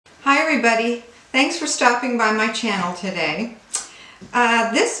everybody, thanks for stopping by my channel today.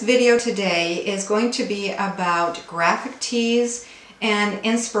 This video today is going to be about graphic tees and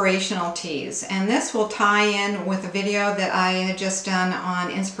inspirational tees, and this will tie in with a video that I had just done on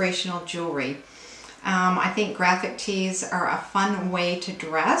inspirational jewelry. I think graphic tees are a fun way to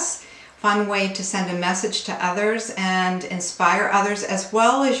dress, fun way to send a message to others and inspire others as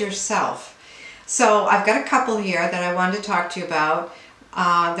well as yourself. So I've got a couple here that I wanted to talk to you about.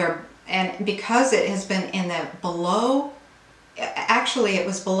 And because it has been in the below, actually it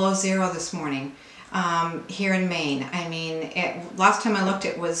was below zero this morning here in Maine. I mean, last time I looked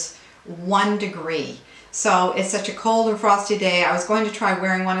it was 1 degree. So it's such a cold and frosty day. I was going to try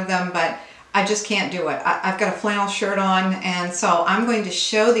wearing one of them, but I just can't do it. I've got a flannel shirt on, and so I'm going to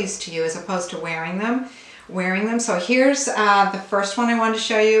show these to you as opposed to wearing them. So here's the first one I wanted to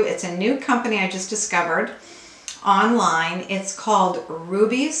show you. It's a new company I just discovered online. It's called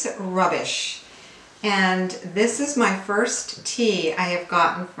Ruby's Rubbish, and this is my first tee I have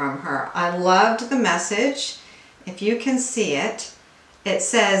gotten from her. I loved the message. If you can see it, it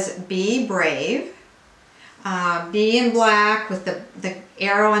says be brave, be in black with the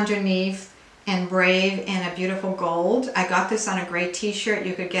arrow underneath, and brave in a beautiful gold. I got this on a gray t-shirt.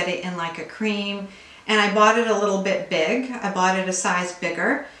 You could get it in like a cream, and I bought it a little bit big. I bought it a size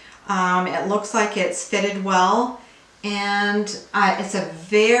bigger. It looks like it's fitted well, and it's a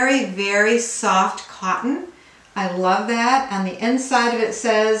very, very soft cotton. I love that. On the inside of it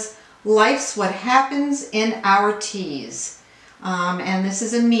says, life's what happens in our tees. And this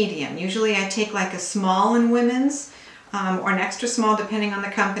is a medium. Usually I take like a small in women's or an extra small depending on the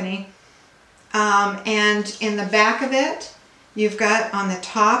company. And in the back of it, you've got on the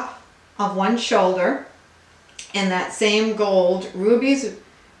top of one shoulder in that same gold, rubies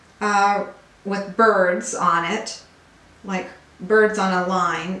with birds on it, like birds on a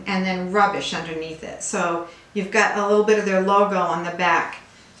line, and then rubbish underneath it. So you've got a little bit of their logo on the back,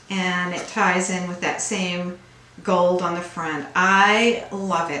 and it ties in with that same gold on the front. I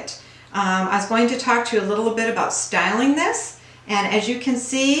love it. I was going to talk to you a little bit about styling this, and as you can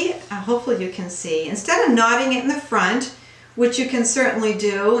see, hopefully you can see, instead of knotting it in the front, which you can certainly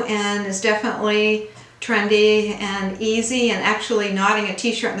do and is definitely trendy and easy, and actually knotting a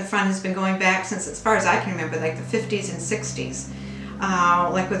t-shirt in the front has been going back since, as far as I can remember, like the 50s and 60s,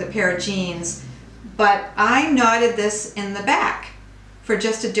 like with a pair of jeans. But I knotted this in the back for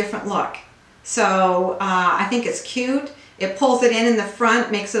just a different look. So I think it's cute. It pulls it in the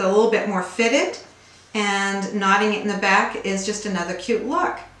front, makes it a little bit more fitted, and knotting it in the back is just another cute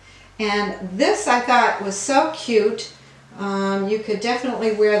look. And this I thought was so cute. You could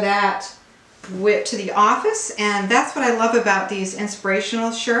definitely wear that to the office, and that's what I love about these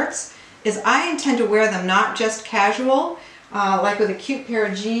inspirational shirts, is I intend to wear them not just casual, like with a cute pair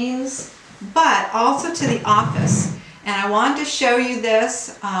of jeans, but also to the office. And I wanted to show you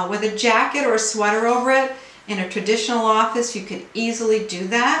this with a jacket or a sweater over it. In a traditional office, you could easily do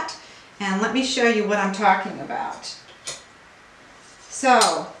that. And let me show you what I'm talking about.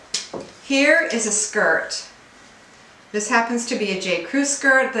 So here is a skirt. This happens to be a JCrew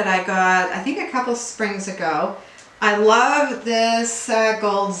skirt that I got, I think, a couple springs ago. I love this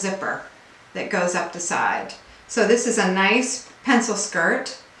gold zipper that goes up the side. So this is a nice pencil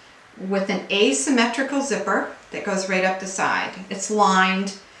skirt with an asymmetrical zipper that goes right up the side. It's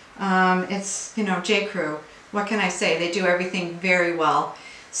lined. It's, you know, JCrew. What can I say? They do everything very well.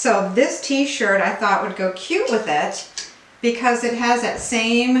 So this t-shirt I thought would go cute with it because it has that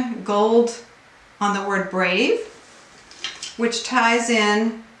same gold on the word brave, which ties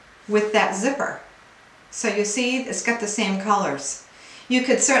in with that zipper. So you see, it's got the same colors. You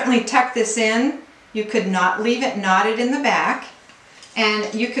could certainly tuck this in. You could not leave it knotted in the back,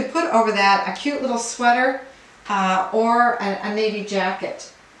 and you could put over that a cute little sweater or a navy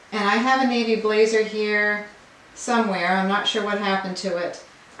jacket. And I have a navy blazer here somewhere. I'm not sure what happened to it,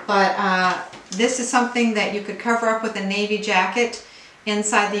 but this is something that you could cover up with a navy jacket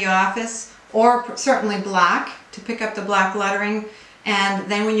inside the office, or certainly black, to pick up the black lettering, and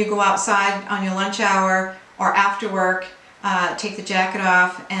then when you go outside on your lunch hour or after work, take the jacket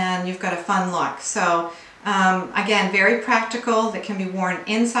off and you've got a fun look. So again, very practical, that can be worn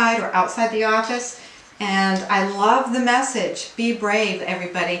inside or outside the office. And I love the message, be brave,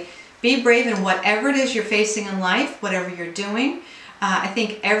 everybody. Be brave in whatever it is you're facing in life, whatever you're doing. I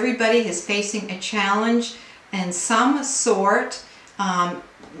think everybody is facing a challenge in some sort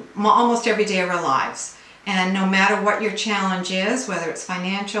almost every day of our lives. And no matter what your challenge is, whether it's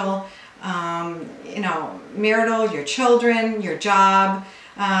financial, you know, marital, your children, your job,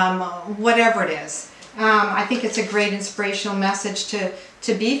 whatever it is, I think it's a great inspirational message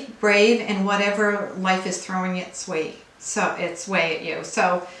to be brave in whatever life is throwing its way at you.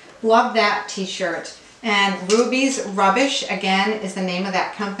 So love that t-shirt. And Ruby's Rubbish, again, is the name of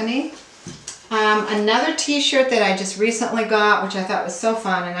that company. Another t-shirt that I just recently got, which I thought was so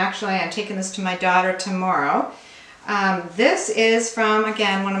fun, and actually I'm taking this to my daughter tomorrow. This is from,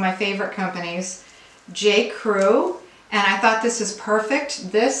 again, one of my favorite companies, JCrew, and I thought this is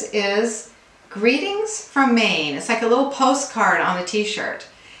perfect. This is Greetings from Maine. It's like a little postcard on a t-shirt,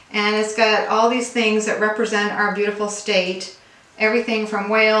 and it's got all these things that represent our beautiful state. Everything from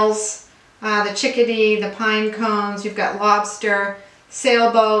whales, the chickadee, the pine cones, you've got lobster,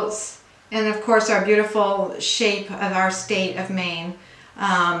 sailboats, and of course our beautiful shape of our state of Maine.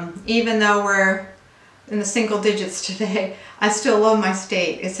 Even though we're in the single digits today, I still love my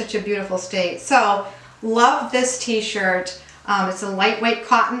state. It's such a beautiful state. So love this t-shirt. It's a lightweight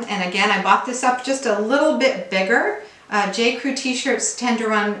cotton, and again, I bought this up just a little bit bigger. JCrew t-shirts tend to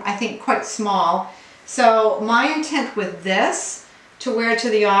run, I think, quite small. So my intent with this to wear to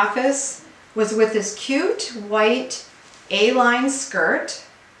the office was with this cute white A-line skirt.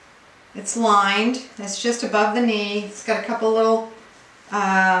 It's lined, it's just above the knee. It's got a couple little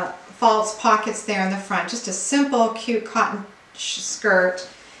false pockets there in the front. Just a simple, cute cotton skirt.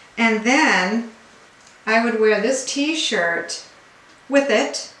 And then I would wear this t-shirt with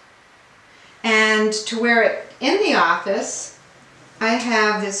it. And to wear it in the office, I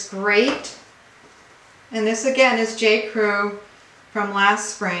have this great, and this again is JCrew from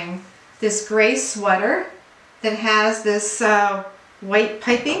last spring, this gray sweater that has this white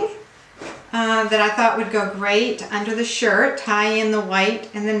piping that I thought would go great under the shirt, tie in the white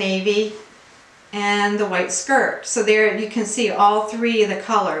and the navy and the white skirt. So there you can see all three of the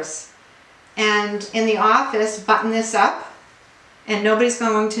colors. And in the office, button this up, and nobody's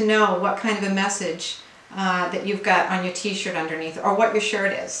going to know what kind of a message that you've got on your t-shirt underneath, or what your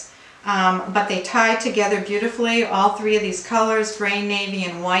shirt is. But they tie together beautifully, all three of these colors, gray, navy,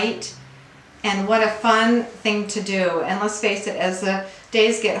 and white. And what a fun thing to do. And let's face it, as the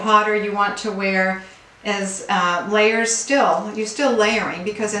days get hotter, you want to wear as layers still. You're still layering,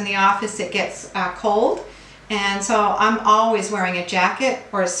 because in the office it gets cold. And so I'm always wearing a jacket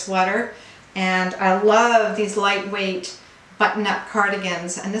or a sweater. And I love these lightweight button-up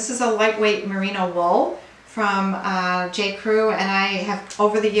cardigans. And this is a lightweight merino wool from JCrew. And I have,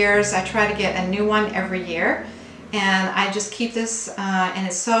 over the years, I try to get a new one every year. And I just keep this, and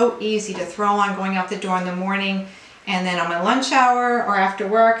it's so easy to throw on going out the door in the morning, and then on my lunch hour or after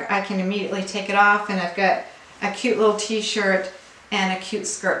work, I can immediately take it off, and I've got a cute little t-shirt and a cute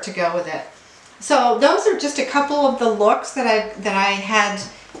skirt to go with it. So those are just a couple of the looks that I had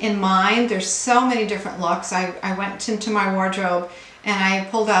in mind. There's so many different looks. I went into my wardrobe and I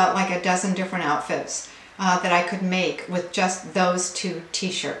pulled out like a dozen different outfits that I could make with just those two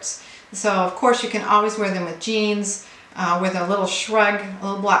t-shirts. So of course you can always wear them with jeans, with a little shrug, a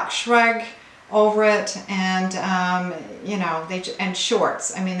little black shrug over it, and you know, and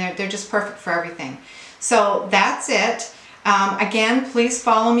shorts. I mean, they're just perfect for everything. So that's it. Again, please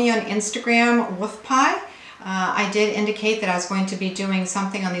follow me on Instagram, WolfPie. I did indicate that I was going to be doing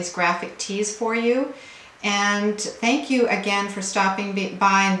something on these graphic tees for you. And thank you again for stopping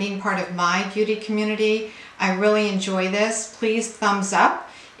by and being part of my beauty community. I really enjoy this. Please thumbs up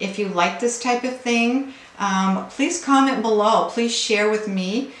if you like this type of thing. Please comment below. Please share with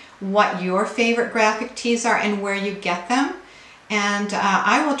me what your favorite graphic tees are and where you get them. And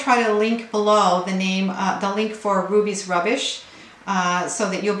I will try to link below the link for Ruby's Rubbish, so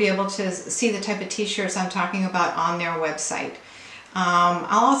that you'll be able to see the type of t-shirts I'm talking about on their website.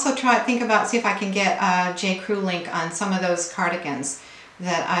 I'll also see if I can get a JCrew link on some of those cardigans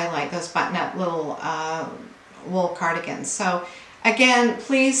that I like, those button-up little wool cardigans. So again,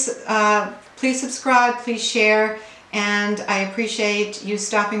 please subscribe, please share, and I appreciate you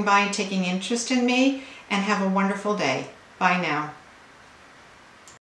stopping by and taking interest in me, and have a wonderful day. Bye now.